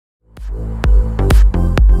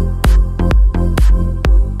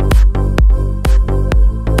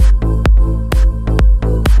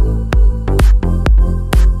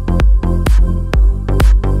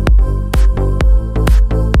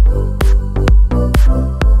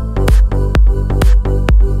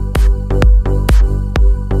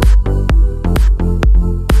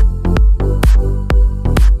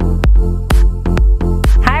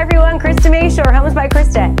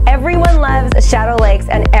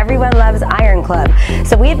everyone loves Iron Club.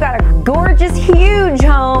 So we've got a gorgeous, huge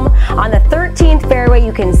home on the 13th fairway.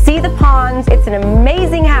 You can see the ponds. It's an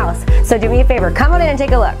amazing house. So do me a favor, come on in and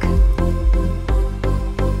take a look.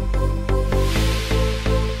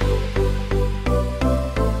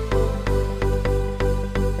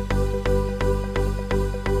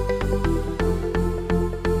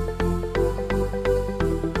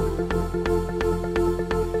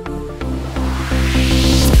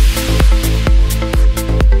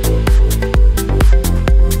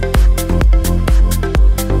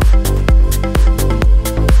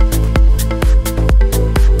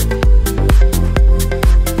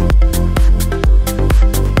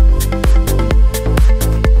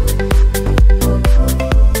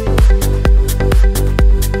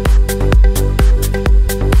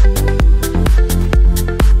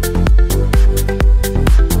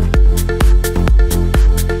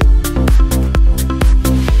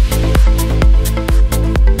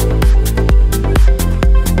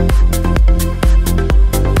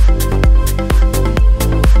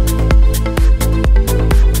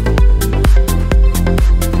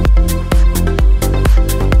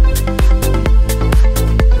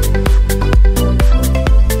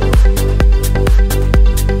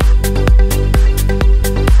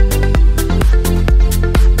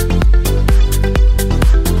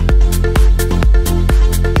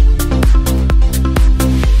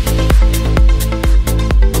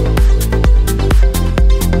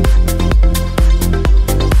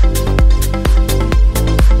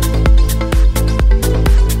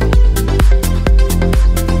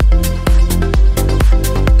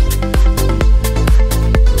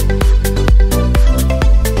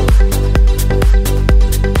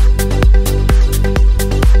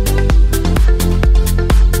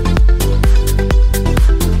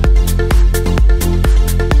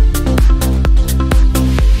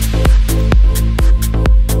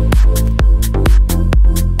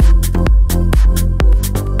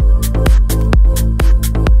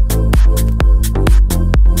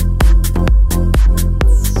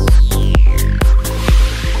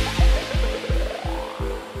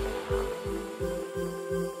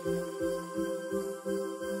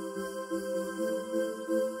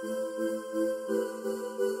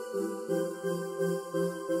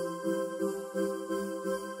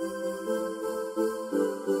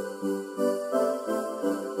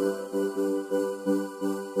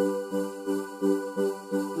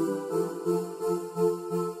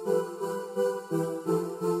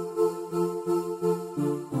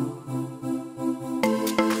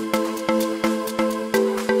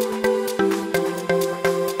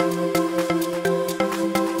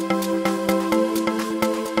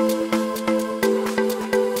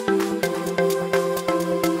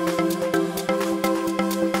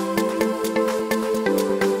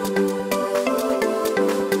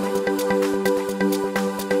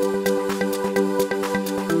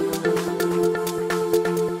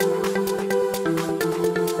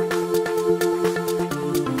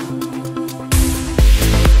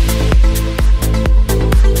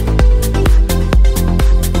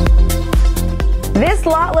 This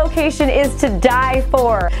lot location is to die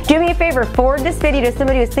for. Do me a favor, forward this video to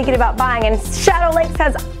somebody who's thinking about buying, and Shadow Lakes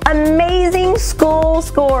has amazing school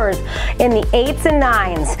scores in the 8s and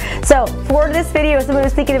 9s. So forward this video to somebody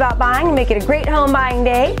who's thinking about buying and make it a great home buying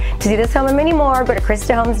day. To see this home and many more, go to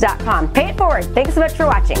KristaHomes.com. Pay it forward. Thanks so much for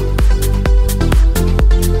watching.